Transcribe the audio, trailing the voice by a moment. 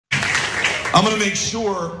I'm gonna make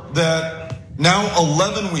sure that now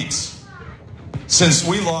 11 weeks since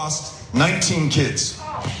we lost 19 kids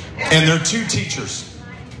and their 2 teachers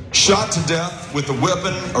shot to death with a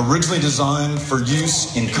weapon originally designed for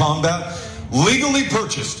use in combat, legally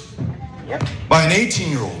purchased by an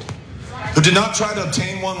 18-year-old who did not try to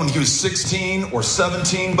obtain one when he was 16 or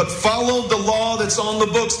 17, but followed the law that's on the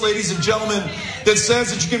books, ladies and gentlemen, that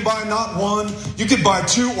says that you can buy not one, you can buy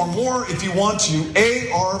 2 or more if you want to,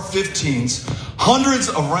 AR-15s, hundreds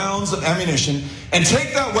of rounds of ammunition, and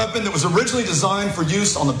take that weapon that was originally designed for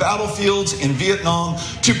use on the battlefields in Vietnam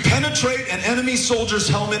to penetrate an enemy soldier's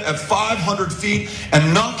helmet at 500 feet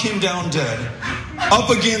and knock him down dead up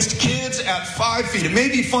against kids at 5 feet. It may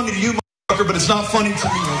be funny to you, motherfucker, but it's not funny to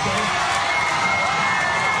me, okay?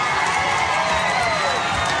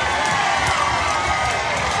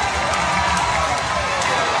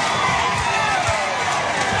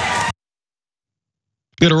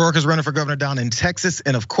 Beto O Rourke is running for governor down in Texas.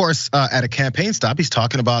 And of course, at a campaign stop, he's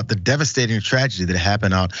talking about the devastating tragedy that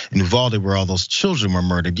happened out in Uvalde where all those children were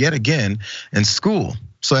murdered yet again in school.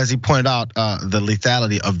 So as he pointed out, the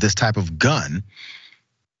lethality of this type of gun,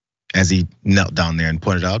 as he knelt down there and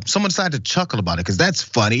pointed out, someone decided to chuckle about it because that's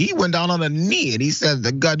funny. He went down on a knee and he said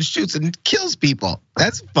the gun shoots and kills people.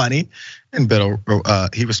 That's funny. And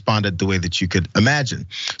Beto, he responded the way that you could imagine.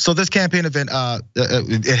 So this campaign event,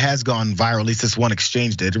 it has gone viral. At least this one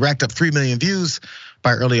exchange did. It racked up 3 million views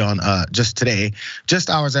by early on, just today, just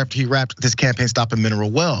hours after he wrapped this campaign stop in Mineral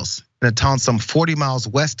Wells, in a town some 40 miles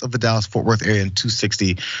west of the Dallas-Fort Worth area and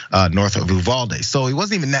 260 north of Uvalde. So he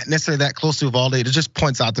wasn't even necessarily that close to Uvalde. It just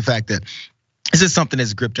points out the fact that this is something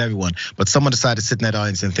that's gripped everyone, but someone decided to sit in that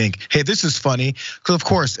audience and think, hey, this is funny. Because of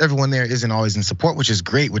course, everyone there isn't always in support, which is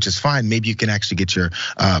great, which is fine. Maybe you can actually get your,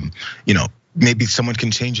 maybe someone can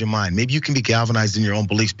change your mind. Maybe you can be galvanized in your own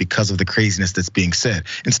beliefs because of the craziness that's being said.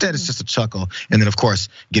 Instead, it's just a chuckle, and then of course,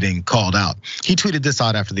 getting called out. He tweeted this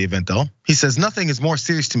out after the event though. He says, nothing is more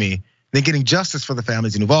serious to me than getting justice for the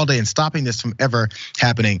families in Uvalde and stopping this from ever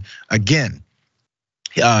happening again.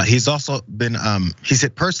 He's also been, he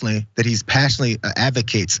said personally that he's passionately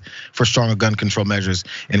advocates for stronger gun control measures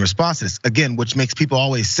in response to this. Again, which makes people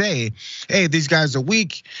always say, hey, these guys are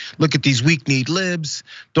weak. Look at these weak-kneed libs.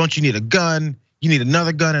 Don't you need a gun? You need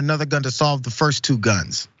another gun to solve the first 2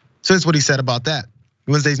 guns. So here's what he said about that.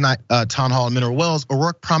 Wednesday's night town hall in Mineral Wells,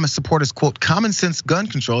 O'Rourke promised supporters, quote, common sense gun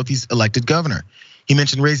control if he's elected governor. He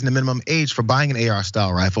mentioned raising the minimum age for buying an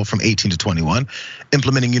AR-style rifle from 18 to 21,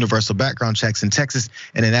 implementing universal background checks in Texas,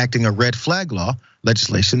 and enacting a red flag law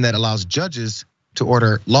legislation that allows judges to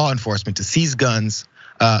order law enforcement to seize guns,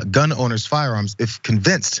 gun owners' firearms if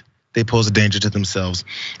convinced they pose a danger to themselves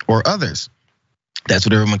or others. That's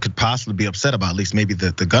what everyone could possibly be upset about, at least maybe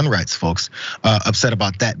the gun rights folks upset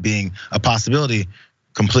about that being a possibility.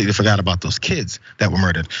 Completely forgot about those kids that were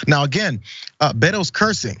murdered. Now again, Beto's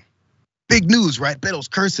cursing. Big news, right? Beto's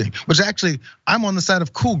cursing, which actually I'm on the side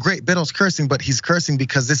of cool, great, Beto's cursing, but he's cursing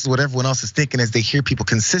because this is what everyone else is thinking as they hear people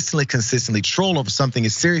consistently troll over something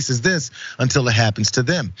as serious as this until it happens to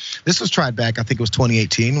them. This was tried back, I think it was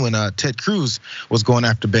 2018 when Ted Cruz was going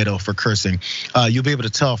after Beto for cursing. You'll be able to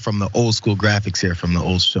tell from the old school graphics here from the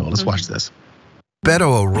old show. Let's watch this.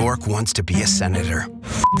 Beto O'Rourke wants to be a senator.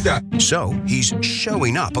 So he's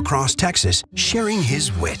showing up across Texas, sharing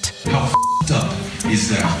his wit. How up is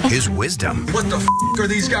that? His wisdom. What the are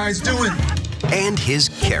these guys doing? And his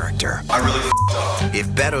character. I really up. If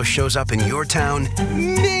Beto shows up in your town,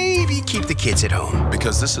 maybe keep the kids at home.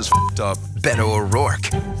 Because this is up. Beto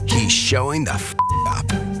O'Rourke, he's showing the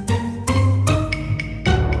up.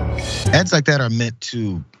 Ads like that are meant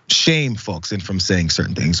to shame folks in from saying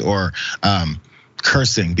certain things or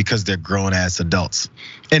cursing because they're grown ass adults.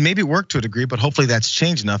 And maybe it worked to a degree, but hopefully that's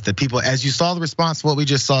changed enough that people, as you saw the response to what we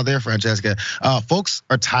just saw there, Francesca, folks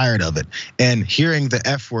are tired of it. And hearing the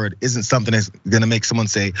F word isn't something that's gonna make someone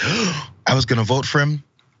say, I was gonna vote for him,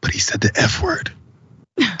 but he said the F word.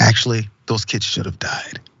 Actually, those kids should have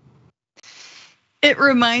died. It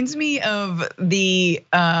reminds me of the,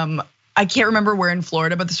 I can't remember where in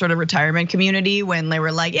Florida, but the sort of retirement community when they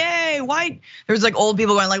were like, "Yay, white!" There was like old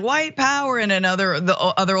people going like "white power," and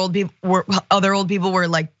the other old people were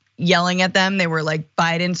like yelling at them. They were like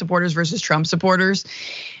Biden supporters versus Trump supporters,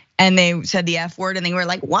 and they said the F word, and they were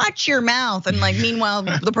like, "Watch your mouth!" And like, meanwhile,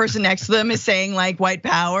 the person next to them is saying like "white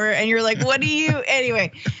power," and you're like, "What do you?"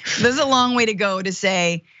 Anyway, there's a long way to go to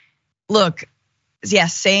say, look.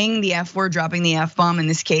 Yes, saying the F word, dropping the F bomb in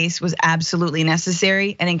this case was absolutely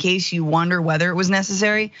necessary. And in case you wonder whether it was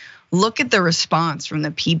necessary, look at the response from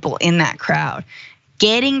the people in that crowd.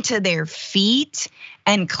 Getting to their feet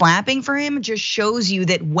and clapping for him just shows you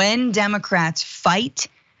that when Democrats fight,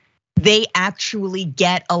 they actually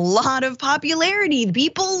get a lot of popularity.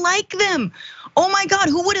 People like them. Oh my God,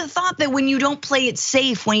 who would have thought that when you don't play it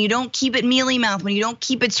safe, when you don't keep it mealy mouth, when you don't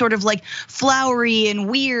keep it sort of like flowery and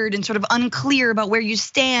weird and sort of unclear about where you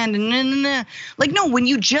stand and like, no, when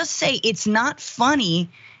you just say it's not funny,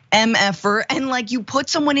 MFer, and like you put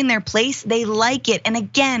someone in their place, they like it. And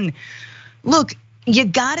again, look, you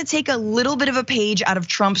gotta take a little bit of a page out of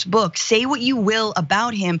Trump's book. Say what you will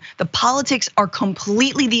about him. The politics are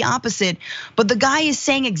completely the opposite, but the guy is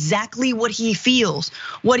saying exactly what he feels.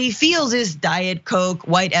 What he feels is Diet Coke,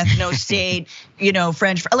 white ethno state,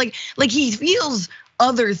 French, like he feels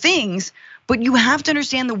other things. But you have to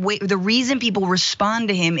understand the reason people respond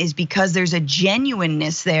to him is because there's a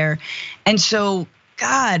genuineness there. And so,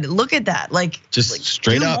 God, look at that. Just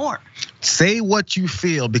straight up. More. Say what you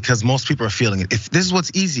feel because most people are feeling it. If this is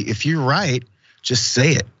what's easy, if you're right, just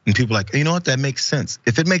say it. And people are like, you know what, that makes sense.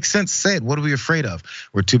 If it makes sense, say it. What are we afraid of?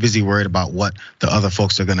 We're too busy worried about what the other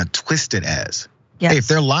folks are gonna twist it as. Yes. Hey, if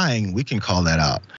they're lying, we can call that out.